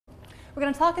We're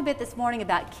going to talk a bit this morning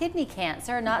about kidney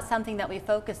cancer, not something that we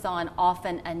focus on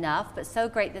often enough, but so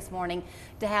great this morning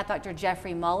to have Dr.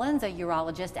 Jeffrey Mullins, a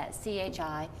urologist at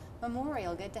CHI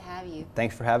Memorial. Good to have you.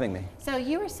 Thanks for having me. So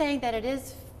you were saying that it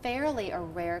is fairly a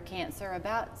rare cancer,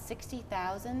 about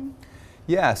 60,000?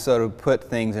 Yeah, so to put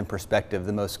things in perspective,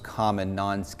 the most common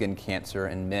non-skin cancer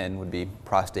in men would be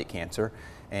prostate cancer.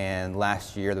 And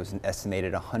last year there was an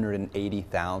estimated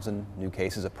 180,000 new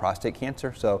cases of prostate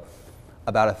cancer. So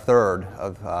about a third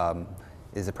of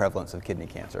is the prevalence of kidney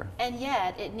cancer. And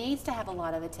yet it needs to have a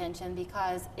lot of attention,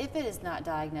 because if it is not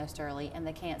diagnosed early and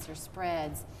the cancer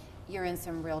spreads, you're in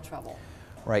some real trouble.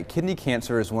 Right, kidney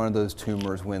cancer is one of those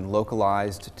tumors when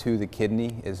localized to the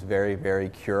kidney is very, very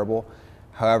curable.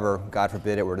 However, God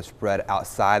forbid it were to spread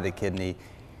outside the kidney,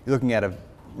 you're looking at a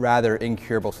rather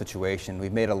incurable situation.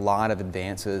 We've made a lot of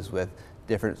advances with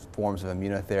different forms of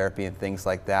immunotherapy and things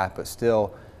like that, but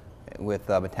still with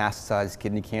metastasized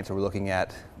kidney cancer, we're looking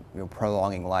at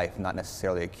prolonging life, not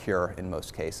necessarily a cure in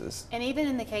most cases. And even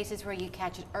in the cases where you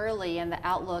catch it early and the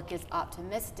outlook is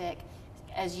optimistic,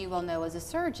 as you well know as a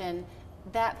surgeon,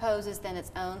 that poses then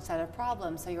its own set of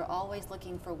problems. So you're always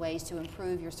looking for ways to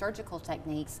improve your surgical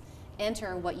techniques.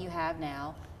 Enter what you have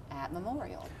now at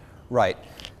Memorial. Right.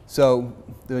 So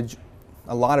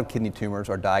a lot of kidney tumors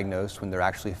are diagnosed when they're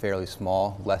actually fairly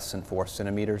small, less than 4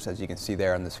 centimeters. As you can see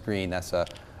there on the screen, that's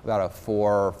about a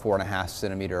 4.5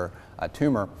 centimeter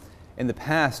tumor. In the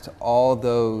past, all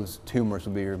those tumors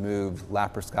would be removed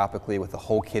laparoscopically with the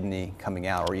whole kidney coming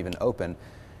out or even open.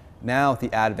 Now, with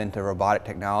the advent of robotic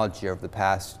technology over the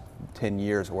past 10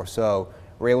 years or so,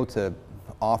 we're able to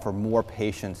offer more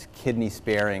patients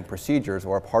kidney-sparing procedures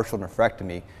or a partial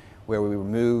nephrectomy, where we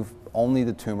remove only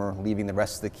the tumor, leaving the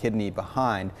rest of the kidney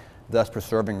behind, thus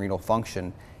preserving renal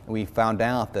function. And we found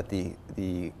out that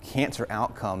the cancer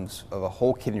outcomes of a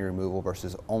whole kidney removal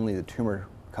versus only the tumor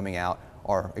coming out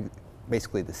are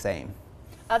basically the same.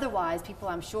 Otherwise, people,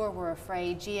 I'm sure, were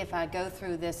afraid, gee, if I go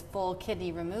through this full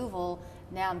kidney removal,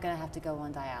 now I'm going to have to go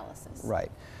on dialysis.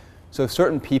 Right. So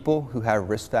certain people who have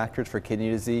risk factors for kidney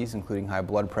disease, including high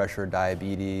blood pressure,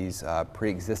 diabetes,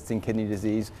 pre-existing kidney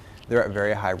disease, they're at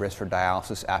very high risk for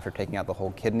dialysis after taking out the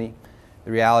whole kidney.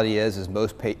 The reality is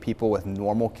most people with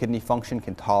normal kidney function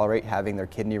can tolerate having their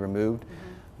kidney removed,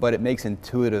 but it makes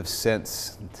intuitive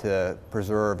sense to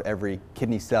preserve every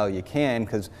kidney cell you can,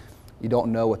 because you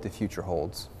don't know what the future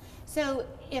holds. So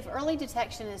if early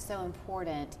detection is so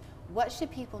important, what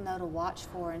should people know to watch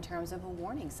for in terms of a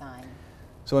warning sign?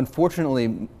 So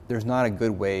unfortunately, there's not a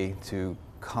good way to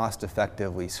cost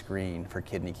effectively screen for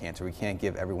kidney cancer. We can't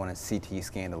give everyone a CT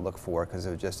scan to look for, because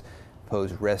it would just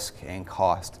pose risk and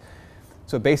cost.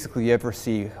 So basically, you ever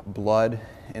see blood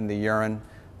in the urine,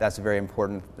 that's a very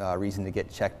important reason to get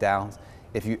checked out.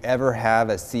 If you ever have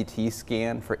a CT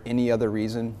scan for any other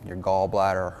reason, your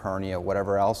gallbladder, hernia,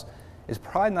 whatever else, it's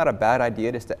probably not a bad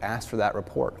idea just to ask for that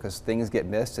report, because things get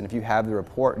missed, and if you have the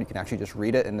report, you can actually just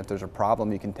read it, and if there's a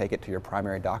problem, you can take it to your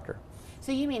primary doctor.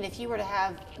 So you mean if you were to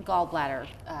have gallbladder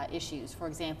issues, for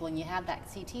example, and you have that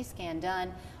CT scan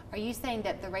done, are you saying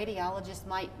that the radiologist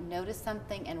might notice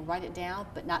something and write it down,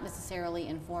 but not necessarily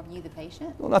inform you, the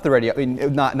patient? Well, not the radio. I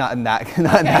mean, not in that in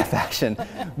that fashion,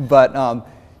 but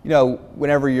you know,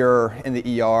 whenever you're in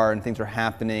the ER and things are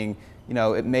happening, you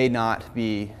know, it may not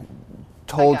be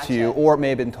told to you, or it may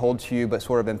have been told to you, but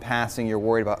sort of in passing, you're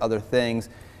worried about other things.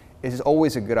 It's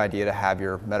always a good idea to have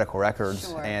your medical records.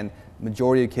 Sure. And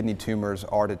majority of kidney tumors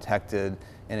are detected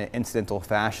in an incidental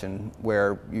fashion,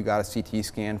 where you got a CT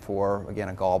scan for, again,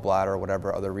 a gallbladder or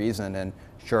whatever other reason, and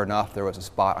sure enough, there was a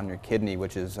spot on your kidney,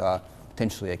 which is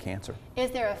potentially a cancer.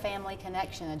 Is there a family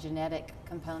connection, a genetic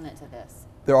component to this?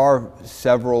 There are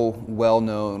several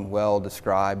well-known,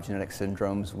 well-described genetic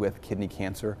syndromes with kidney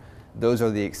cancer. Those are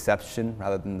the exception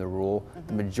rather than the rule.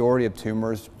 The majority of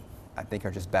tumors, I think,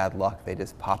 are just bad luck. They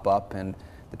just pop up, and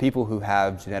the people who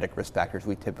have genetic risk factors,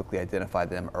 we typically identify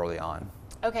them early on.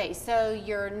 Okay, so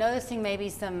you're noticing maybe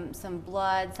some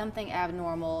blood, something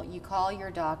abnormal. You call your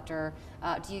doctor.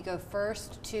 Do you go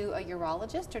first to a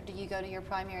urologist, or do you go to your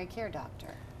primary care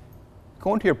doctor?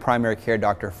 Going to your primary care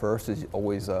doctor first is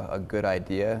always a good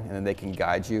idea, and then they can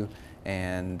guide you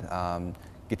and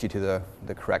get you to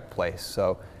the correct place.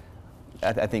 So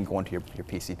I think going to your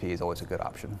PCP is always a good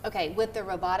option. Okay, with the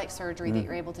robotic surgery that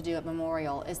you're able to do at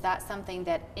Memorial, is that something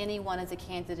that anyone is a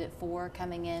candidate for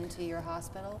coming into your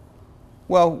hospital?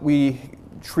 Well, we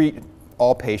treat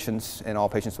all patients and all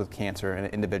patients with cancer in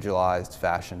an individualized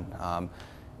fashion.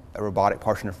 A robotic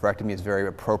partial nephrectomy is very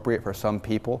appropriate for some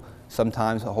people.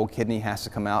 Sometimes a whole kidney has to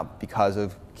come out because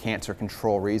of cancer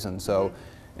control reasons. So,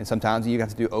 and sometimes you have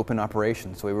to do open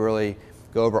operations. So we really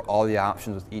go over all the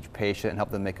options with each patient and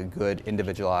help them make a good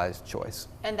individualized choice.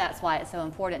 And that's why it's so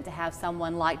important to have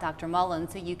someone like Dr.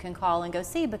 Mullins who you can call and go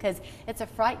see, because it's a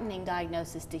frightening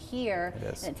diagnosis to hear. It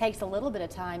is. And it takes a little bit of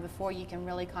time before you can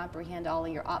really comprehend all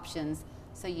of your options.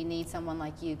 So you need someone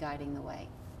like you guiding the way.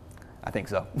 I think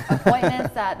so.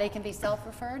 Appointments, they can be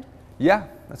self-referred? Yeah,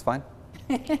 that's fine.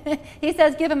 He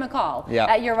says give him a call Yeah.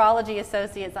 at Urology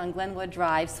Associates on Glenwood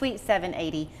Drive, Suite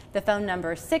 780. The phone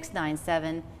number is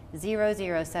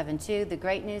 697-0072. The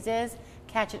great news is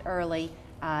catch it early,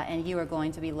 and you are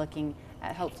going to be looking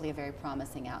at hopefully a very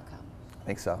promising outcome. I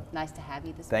think so. Nice to have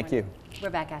you this Thank morning. you. We're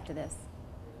back after this.